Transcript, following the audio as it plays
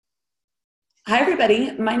Hi,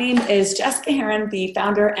 everybody. My name is Jessica Herrin, the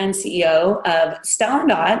founder and CEO of Stella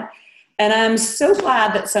Dot, and I'm so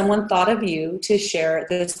glad that someone thought of you to share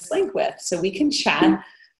this link with so we can chat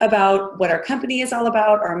about what our company is all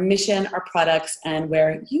about, our mission, our products, and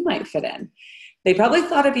where you might fit in. They probably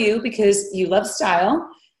thought of you because you love style,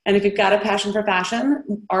 and if you've got a passion for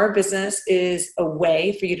fashion, our business is a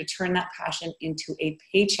way for you to turn that passion into a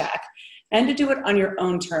paycheck and to do it on your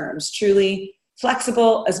own terms, truly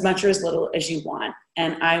flexible as much or as little as you want.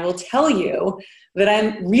 And I will tell you that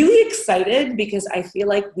I'm really excited because I feel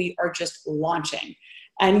like we are just launching.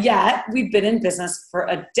 And yet we've been in business for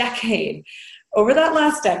a decade. Over that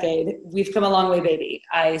last decade, we've come a long way, baby.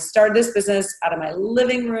 I started this business out of my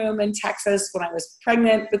living room in Texas when I was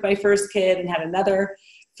pregnant with my first kid and had another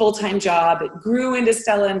full-time job. It grew into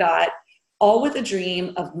Stella Dot, all with a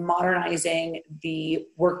dream of modernizing the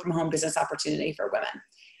work from home business opportunity for women.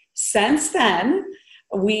 Since then,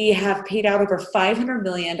 we have paid out over $500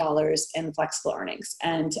 million in flexible earnings.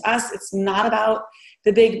 And to us, it's not about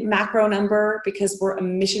the big macro number because we're a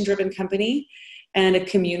mission-driven company and a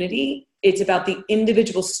community. It's about the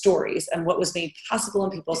individual stories and what was made possible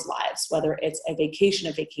in people's lives, whether it's a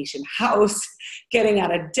vacation house, getting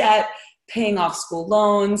out of debt, paying off school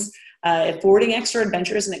loans, affording extra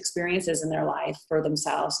adventures and experiences in their life for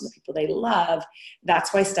themselves and the people they love.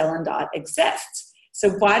 That's why Stella Dot exists. So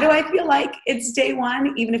why do I feel like it's day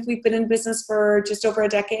one, even if we've been in business for just over a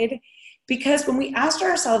decade? Because when we asked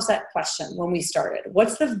ourselves that question when we started,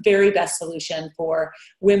 what's the very best solution for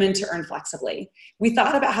women to earn flexibly? We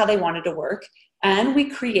thought about how they wanted to work, and we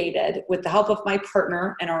created, with the help of my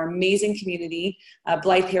partner and our amazing community,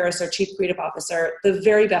 Blythe Harris, our Chief Creative Officer, the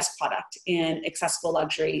very best product in accessible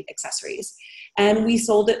luxury accessories. And we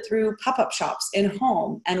sold it through pop-up shops in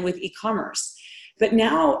home and with e-commerce. But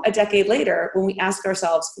now, a decade later, when we ask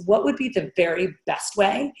ourselves, what would be the very best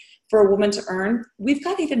way for a woman to earn? We've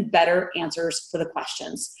got even better answers for the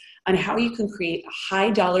questions on how you can create a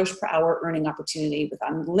high dollars per hour earning opportunity with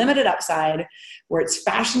unlimited upside, where it's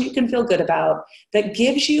fashion you can feel good about, that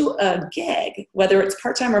gives you a gig, whether it's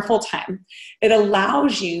part-time or full-time. It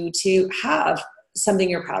allows you to have something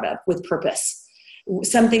you're proud of with purpose,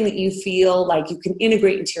 something that you feel like you can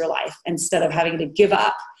integrate into your life instead of having to give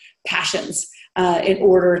up passions in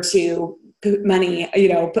order to put money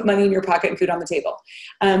in your pocket and food on the table.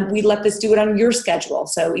 We let this do it on your schedule.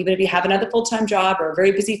 So even if you have another full-time job or a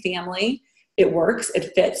very busy family, it works,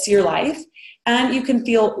 it fits your life, and you can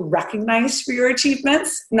feel recognized for your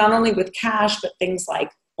achievements, not only with cash, but things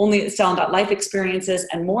like only at Stella Dot life experiences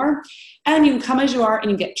and more. And you can come as you are and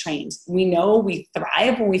you get trained. We know we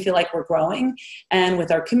thrive when we feel like we're growing. And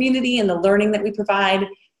with our community and the learning that we provide,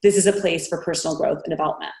 this is a place for personal growth and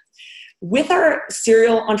development. With our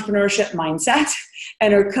serial entrepreneurship mindset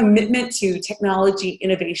and our commitment to technology,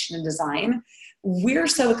 innovation, and design, we're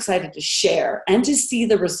so excited to share and to see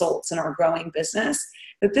the results in our growing business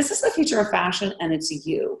that this is the future of fashion, and it's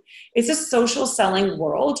you. It's a social selling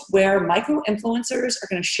world where micro-influencers are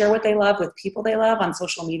going to share what they love with people they love on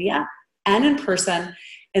social media and in person.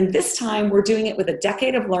 And this time, we're doing it with a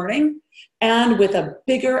decade of learning and with a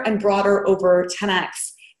bigger and broader, over 10x,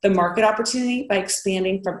 the market opportunity by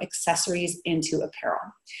expanding from accessories into apparel.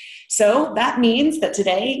 So that means that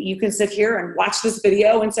today you can sit here and watch this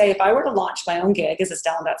video and say, if I were to launch my own gig as a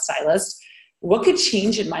Stella Dot Stylist, what could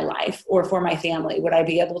change in my life or for my family? Would I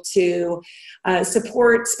be able to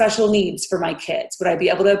support special needs for my kids? Would I be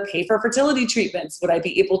able to pay for fertility treatments? Would I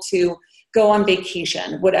be able to go on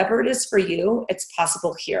vacation? Whatever it is for you, it's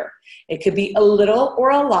possible here. It could be a little or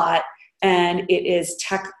a lot, and it is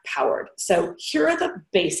tech-powered. So here are the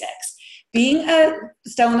basics. Being a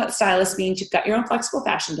Stella Dot Stylist means you've got your own flexible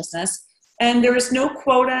fashion business, and there is no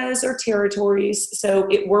quotas or territories, so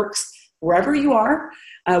it works wherever you are.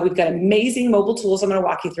 We've got amazing mobile tools I'm going to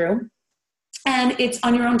walk you through, and it's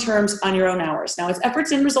on your own terms, on your own hours. Now, it's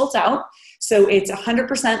efforts in, results out, so it's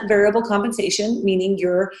 100% variable compensation, meaning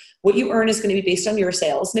what you earn is going to be based on your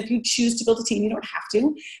sales. And if you choose to build a team, you don't have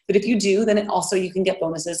to. But if you do, then you can get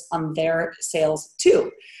bonuses on their sales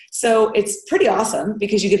too. So it's pretty awesome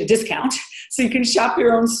because you get a discount. So you can shop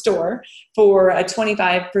your own store for a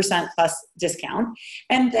 25% plus discount.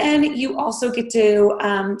 And then you also get to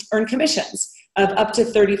earn commissions of up to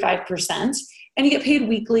 35%. And you get paid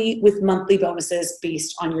weekly with monthly bonuses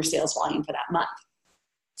based on your sales volume for that month.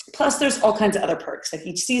 Plus, there's all kinds of other perks. Like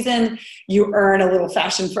each season, you earn a little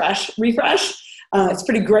fashion refresh It's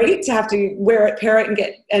pretty great to have to wear it, pair it,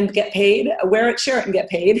 and get paid. Wear it, share it, and get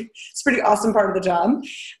paid. It's a pretty awesome part of the job.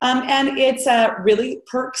 And it's really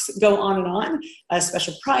perks go on and on.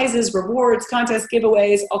 Special prizes, rewards, contests,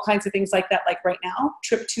 giveaways, all kinds of things like that. Like right now,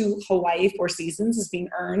 trip to Hawaii 4 seasons is being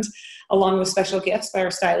earned along with special gifts by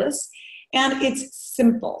our stylists. And it's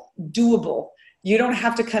simple, doable. You don't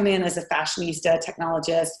have to come in as a fashionista,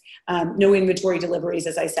 technologist, no inventory deliveries,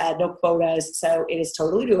 as I said, no quotas. So it is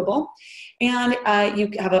totally doable. And you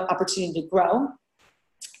have an opportunity to grow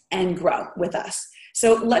and grow with us.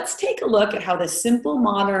 So let's take a look at how this simple,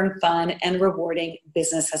 modern, fun, and rewarding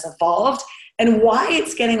business has evolved and why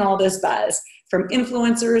it's getting all this buzz from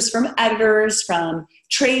influencers, from editors, from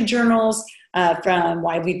trade journals, from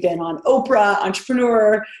why we've been on Oprah,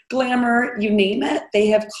 Entrepreneur, Glamour, you name it. They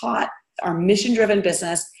have caught our mission-driven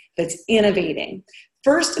business that's innovating.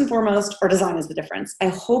 First and foremost, our design is the difference. I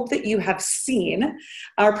hope that you have seen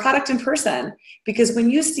our product in person, because when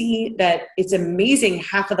you see that it's amazing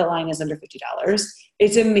half of the line is under $50,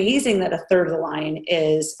 it's amazing that a third of the line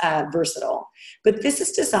is versatile. But this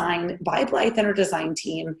is designed by Blythe and our design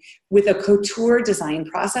team with a couture design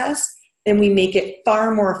process, and we make it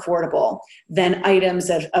far more affordable than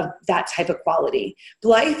items of that type of quality.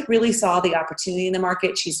 Blythe really saw the opportunity in the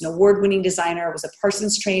market. She's an award-winning designer, was a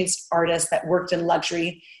Parsons-trained artist that worked in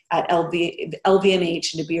luxury at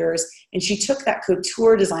LVMH and De Beers, and she took that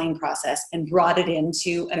couture design process and brought it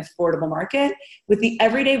into an affordable market with the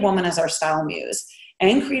everyday woman as our style muse,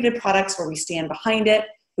 and created products where we stand behind it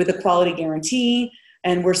with a quality guarantee.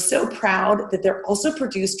 And we're so proud that they're also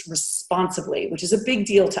produced responsibly, which is a big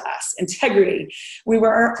deal to us. Integrity. We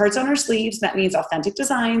wear our hearts on our sleeves. That means authentic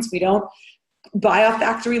designs. We don't buy off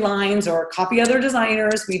factory lines or copy other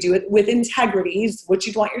designers. We do it with integrity. It's what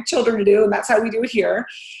you'd want your children to do, and that's how we do it here.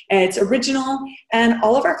 And it's original, and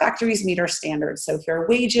all of our factories meet our standards. So fair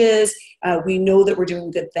wages, we know that we're doing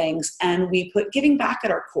good things, and we put giving back at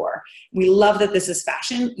our core. We love that this is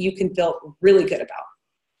fashion you can feel really good about.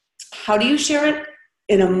 How do you share it?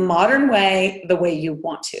 In a modern way, the way you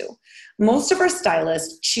want to. Most of our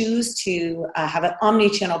stylists choose to have an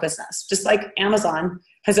omni-channel business, just like Amazon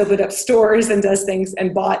has opened up stores and does things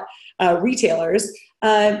and bought retailers,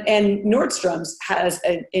 and Nordstrom's has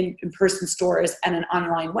in-person stores and an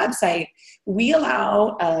online website. We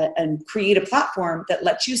allow and create a platform that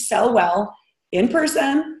lets you sell well in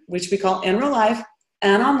person, which we call in real life,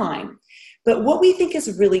 and online. But what we think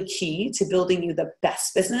is really key to building you the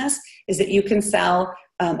best business is that you can sell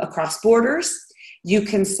across borders, you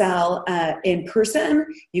can sell in person,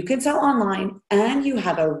 you can sell online, and you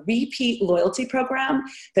have a repeat loyalty program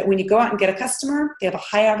that when you go out and get a customer, they have a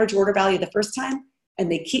high average order value the first time,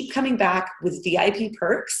 and they keep coming back with VIP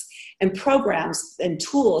perks and programs and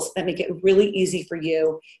tools that make it really easy for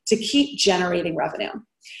you to keep generating revenue.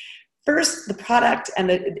 First, the product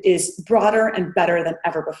is broader and better than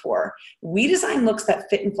ever before. We design looks that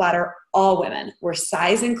fit and flatter all women. We're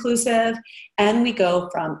size inclusive, and we go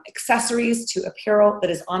from accessories to apparel that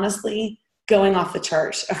is honestly going off the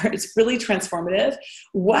chart. It's really transformative.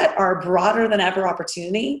 What our broader than ever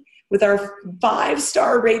opportunity with our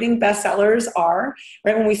 5-star rating bestsellers are,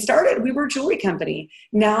 right? When we started, we were a jewelry company.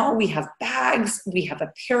 Now we have bags, we have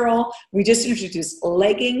apparel. We just introduced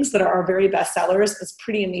leggings that are our very best sellers. It's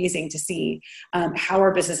pretty amazing to see how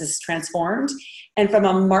our business has transformed. And from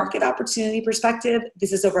a market opportunity perspective,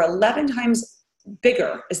 this is over 11 times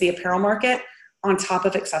bigger as the apparel market on top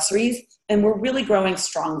of accessories. And we're really growing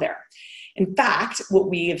strong there. In fact, what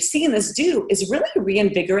we have seen this do is really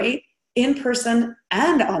reinvigorate in-person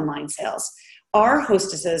and online sales. Our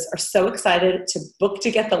hostesses are so excited to book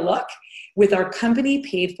to get the look with our company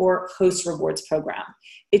paid for host rewards program.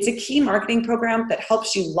 It's a key marketing program that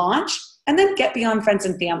helps you launch and then get beyond friends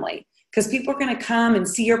and family, because people are going to come and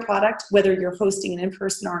see your product, whether you're hosting an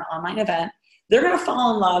in-person or an online event. They're going to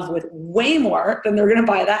fall in love with way more than they're going to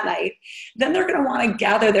buy that night. Then they're going to want to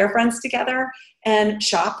gather their friends together and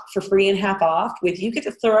shop for free and half off with, you get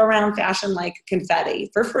to throw around fashion like confetti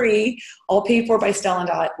for free, all paid for by Stella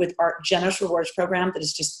Dot with our generous rewards program that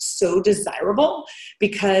is just so desirable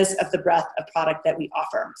because of the breadth of product that we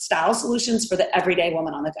offer. Style solutions for the everyday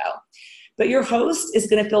woman on the go. But your host is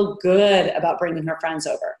going to feel good about bringing her friends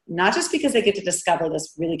over, not just because they get to discover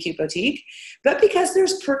this really cute boutique, but because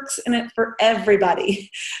there's perks in it for everybody.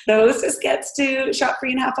 The hostess gets to shop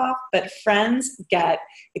free and half off, but friends get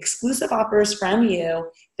exclusive offers from you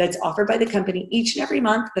that's offered by the company each and every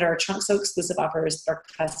month that are so exclusive offers our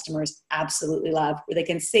customers absolutely love, where they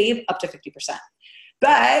can save up to 50%.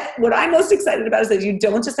 But what I'm most excited about is that you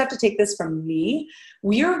don't just have to take this from me.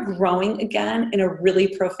 We are growing again in a really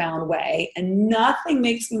profound way. And nothing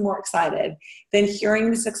makes me more excited than hearing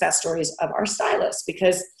the success stories of our stylists,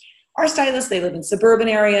 because our stylists, they live in suburban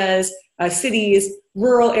areas, cities,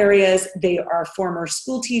 rural areas. They are former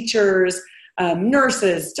school teachers,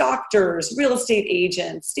 nurses, doctors, real estate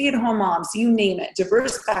agents, stay-at-home moms, you name it,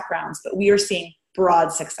 diverse backgrounds, but we are seeing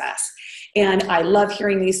broad success. And I love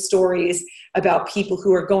hearing these stories about people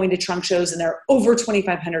who are going to trunk shows and they're over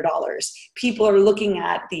 $2,500. People are looking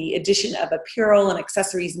at the addition of apparel and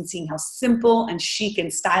accessories and seeing how simple and chic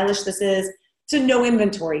and stylish this is. To no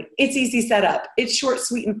inventory. It's easy setup. It's short,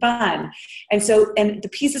 sweet, and fun. And the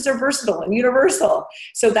pieces are versatile and universal.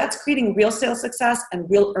 So that's creating real sales success and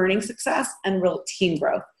real earning success and real team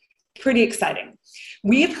growth. Pretty exciting.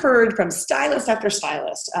 We've heard from stylist after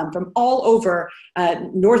stylist from all over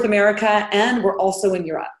North America, and we're also in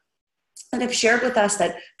Europe. And have shared with us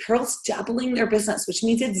that apparel's doubling their business, which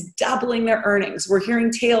means it's doubling their earnings. We're hearing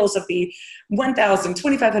tales of the $1,000,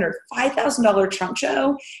 $2,500, $5,000 trunk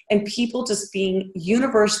show, and people just being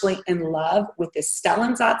universally in love with this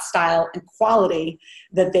Stella Dot style and quality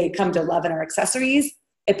that they come to love in our accessories,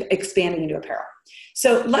 expanding into apparel.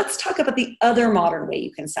 So let's talk about the other modern way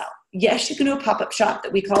you can sell. Yes, you can do a pop-up shop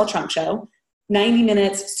that we call a trunk show. 90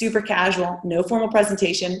 minutes, super casual, no formal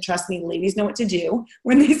presentation. Trust me, ladies know what to do.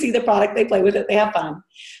 When they see the product, they play with it, they have fun.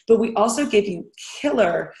 But we also give you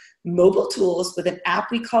killer mobile tools with an app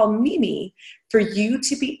we call Mimi for you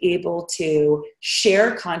to be able to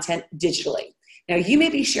share content digitally. Now, you may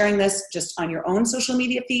be sharing this just on your own social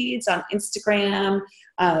media feeds, on Instagram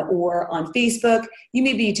or on Facebook. You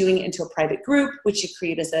may be doing it into a private group, which you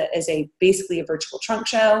create as basically a virtual trunk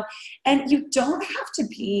show. And you don't have to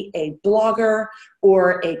be a blogger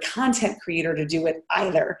or a content creator to do it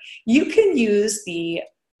either. You can use the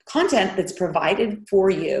content that's provided for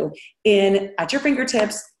you at your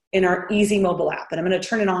fingertips in our easy mobile app. And I'm going to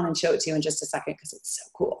turn it on and show it to you in just a second because it's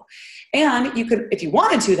so cool. And you could, if you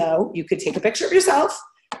wanted to though, you could take a picture of yourself.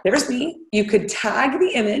 There's me. You could tag the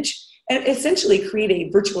image and essentially create a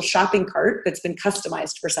virtual shopping cart that's been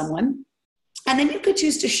customized for someone. And then you could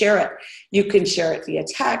choose to share it. You can share it via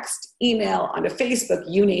text, email, onto Facebook,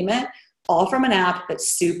 you name it, all from an app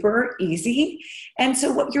that's super easy. And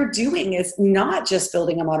so what you're doing is not just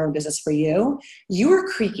building a modern business for you. You are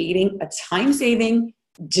creating a time-saving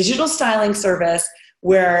digital styling service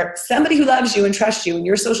where somebody who loves you and trusts you in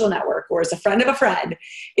your social network or is a friend of a friend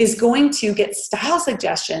is going to get style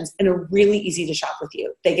suggestions and are really easy to shop with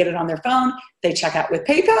you. They get it on their phone, they check out with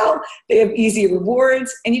PayPal, they have easy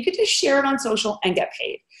rewards, and you can just share it on social and get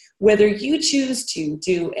paid. Whether you choose to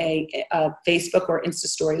do a Facebook or Insta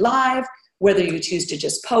story live, whether you choose to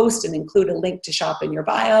just post and include a link to shop in your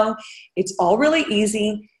bio, it's all really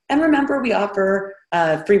easy. And remember, we offer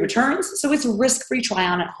free returns, so it's a risk-free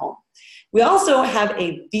try-on at home. We also have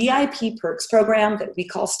a VIP perks program that we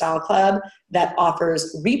call Style Club that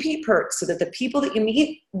offers repeat perks so that the people that you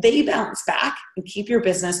meet, they bounce back and keep your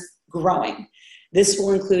business growing. This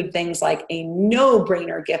will include things like a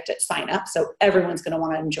no-brainer gift at sign-up, so everyone's going to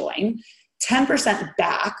want to join, 10%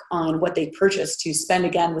 back on what they purchased to spend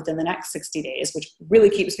again within the next 60 days, which really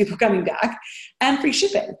keeps people coming back, and free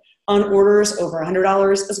shipping on orders over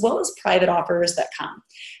 $100, as well as private offers that come.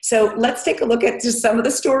 So let's take a look at just some of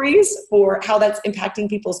the stories for how that's impacting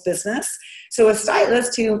people's business. So a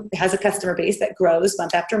stylist who has a customer base that grows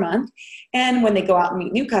month after month, and when they go out and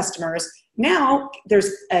meet new customers, now there's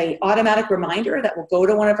an automatic reminder that will go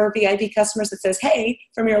to one of our VIP customers that says, hey,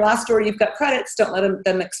 from your last order, you've got credits, don't let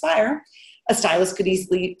them expire. A stylist could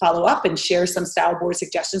easily follow up and share some style board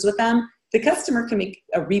suggestions with them. The customer can make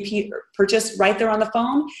a repeat purchase right there on the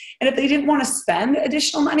phone. And if they didn't want to spend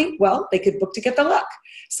additional money, well, they could book to get the look.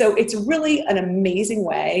 So it's really an amazing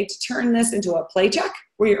way to turn this into a play check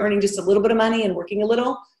where you're earning just a little bit of money and working a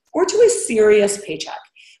little, or to a serious paycheck.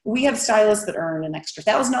 We have stylists that earn an extra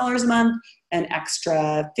 $1,000 a month, an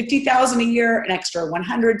extra $50,000 a year, an extra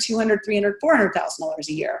 $100,000, $200,000, $300,000, $400,000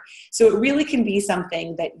 a year. So it really can be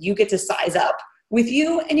something that you get to size up with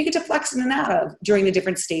you and you get to flex in and out of during the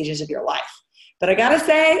different stages of your life. But I gotta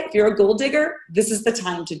say, if you're a goal digger, this is the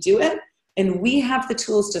time to do it. And we have the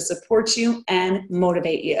tools to support you and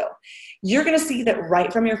motivate you. You're gonna see that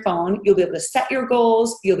right from your phone. You'll be able to set your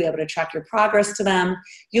goals. You'll be able to track your progress to them.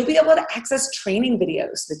 You'll be able to access training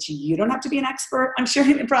videos that you don't have to be an expert on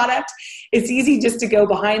sharing the product. It's easy just to go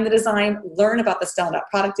behind the design, learn about the Stella Dot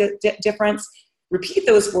product difference, repeat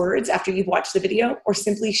those words after you've watched the video, or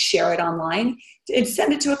simply share it online and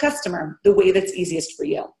send it to a customer the way that's easiest for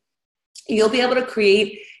you. You'll be able to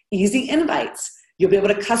create easy invites. You'll be able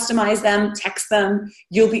to customize them, text them.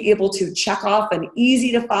 You'll be able to check off an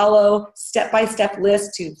easy to follow step-by-step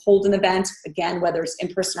list to hold an event, again, whether it's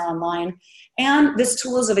in person or online. And this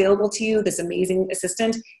tool is available to you, this amazing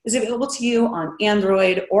assistant is available to you on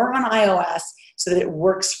Android or on iOS so that it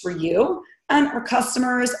works for you. And our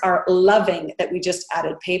customers are loving that we just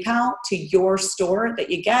added PayPal to your store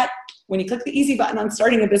that you get when you click the easy button on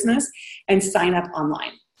starting a business and sign up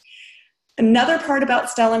online. Another part about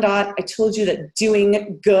Stella Dot, I told you that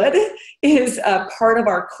doing good is a part of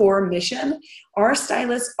our core mission. Our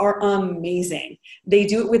stylists are amazing. They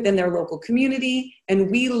do it within their local community, and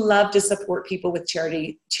we love to support people with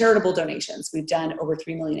charitable donations. We've done over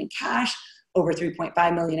 $3 million in cash, over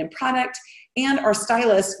 $3.5 million in product, and our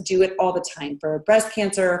stylists do it all the time for breast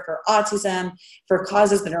cancer, for autism, for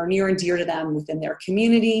causes that are near and dear to them within their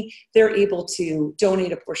community. They're able to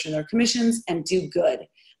donate a portion of their commissions and do good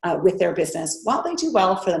with their business while they do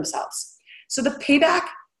well for themselves. So the payback,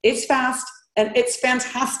 it's fast and it's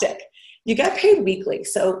fantastic. You get paid weekly.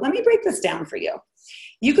 So let me break this down for you.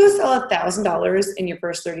 You go sell $1,000 in your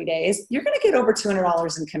first 30 days, you're going to get over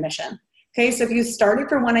 $200 in commission. Okay, so if you started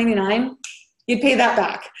for $199, you'd pay that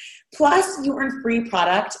back. Plus, you earn free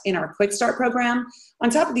product in our Quick Start program, on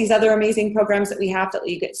top of these other amazing programs that we have that let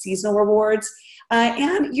you get seasonal rewards.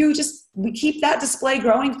 And we keep that display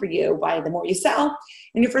growing for you by the more you sell.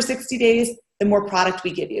 In your first 60 days, the more product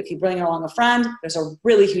we give you. If you bring along a friend, there's a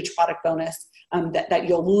really huge product bonus that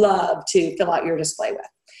you'll love to fill out your display with.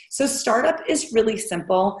 So startup is really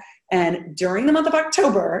simple. And during the month of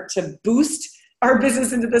October, to boost our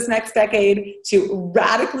business into this next decade, to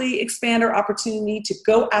radically expand our opportunity, to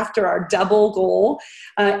go after our double goal,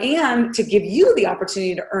 and to give you the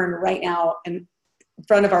opportunity to earn right now in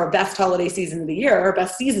front of our best holiday season of the year, our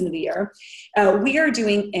best season of the year, we are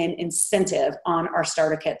doing an incentive on our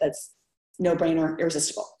starter kit that's no-brainer,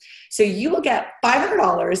 irresistible. So you will get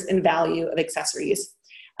 $500 in value of accessories,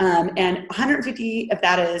 and $150 of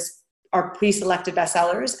that is our pre-selected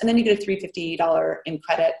bestsellers, and then you get a $350 in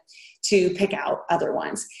credit to pick out other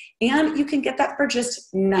ones. And you can get that for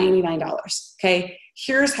just $99, okay?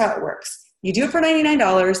 Here's how it works. You do it for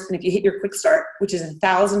 $99, and if you hit your quick start, which is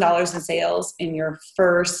 $1,000 in sales in your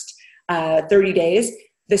first 30 days,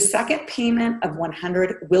 the second payment of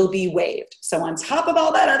 $100 will be waived. So on top of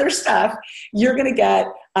all that other stuff, you're gonna get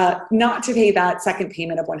not to pay that second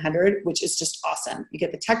payment of $100, which is just awesome. You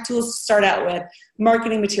get the tech tools to start out with,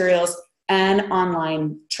 marketing materials, and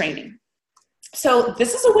online training. So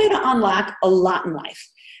this is a way to unlock a lot in life.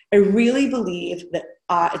 I really believe that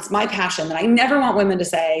it's my passion that I never want women to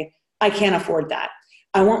say, I can't afford that.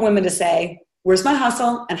 I want women to say, where's my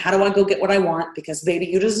hustle and how do I go get what I want? Because baby,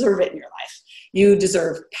 you deserve it in your life. You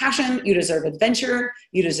deserve passion, you deserve adventure,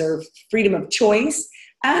 you deserve freedom of choice,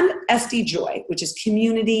 and SD joy, which is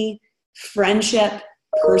community, friendship,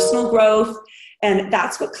 personal growth. And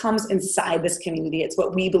that's what comes inside this community. It's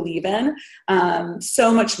what we believe in,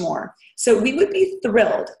 so much more. So we would be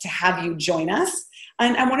thrilled to have you join us.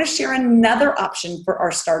 And I want to share another option for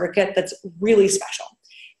our starter kit that's really special.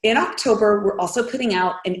 In October, we're also putting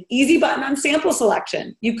out an easy button on sample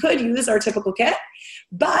selection. You could use our typical kit,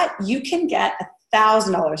 but you can get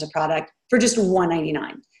 $1,000 of product for just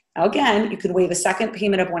 $199. Now again, you could waive a second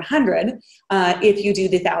payment of $100 if you do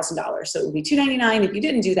the $1,000. So it would be $299 if you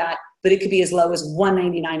didn't do that, but it could be as low as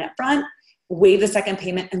 $199 up front. Waive the second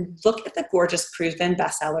payment and look at the gorgeous proven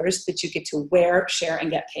bestsellers that you get to wear, share,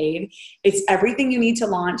 and get paid. It's everything you need to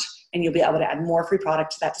launch, and you'll be able to add more free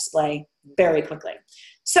product to that display very quickly.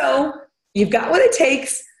 So you've got what it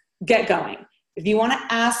takes, get going. If you want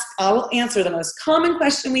to ask, I will answer the most common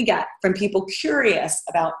question we get from people curious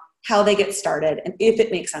about how they get started and if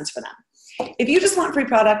it makes sense for them. If you just want free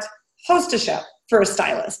product, host a show for a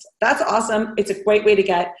stylist. That's awesome. It's a great way to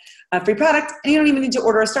get a free product, and you don't even need to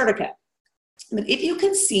order a starter kit. But if you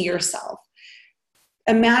can see yourself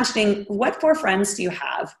imagining what 4 friends do you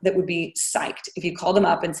have that would be psyched if you called them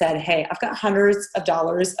up and said, hey, I've got hundreds of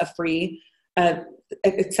dollars of free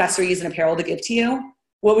accessories and apparel to give to you,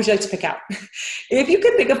 what would you like to pick out? If you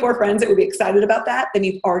could think of 4 friends that would be excited about that, then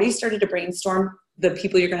you've already started to brainstorm the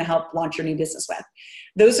people you're going to help launch your new business with.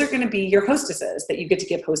 Those are going to be your hostesses that you get to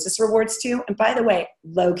give hostess rewards to. And by the way,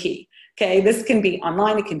 low key. Okay, this can be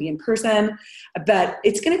online, it can be in person, but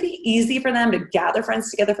it's going to be easy for them to gather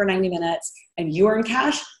friends together for 90 minutes, and you earn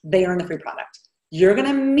cash, they earn the free product. You're going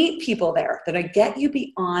to meet people there that are get you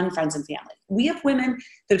beyond friends and family. We have women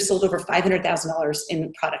that have sold over $500,000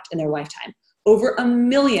 in product in their lifetime, over $1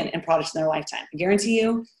 million in products in their lifetime. I guarantee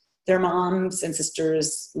you, their moms and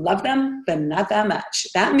sisters love them, but not that much.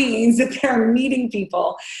 That means that they're meeting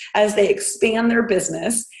people as they expand their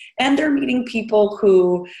business, and they're meeting people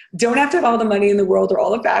who don't have to have all the money in the world or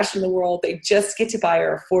all the fashion in the world. They just get to buy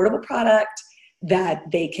an affordable product that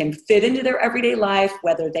they can fit into their everyday life,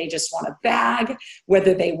 whether they just want a bag,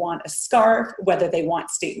 whether they want a scarf, whether they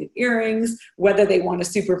want statement earrings, whether they want a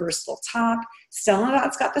super versatile top. Stella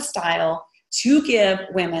Dot's got the style to give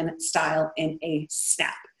women style in a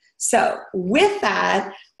snap. So with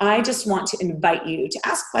that, I just want to invite you to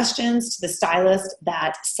ask questions to the stylist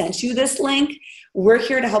that sent you this link. We're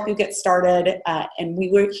here to help you get started, and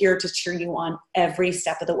we were here to cheer you on every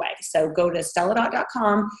step of the way. So go to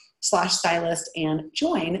stelladot.com/stylist and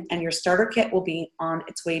join, and your starter kit will be on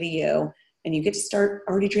its way to you, and you get to start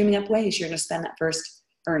already dreaming up ways you're going to spend that first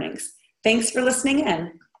earnings. Thanks for listening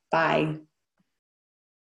in. Bye.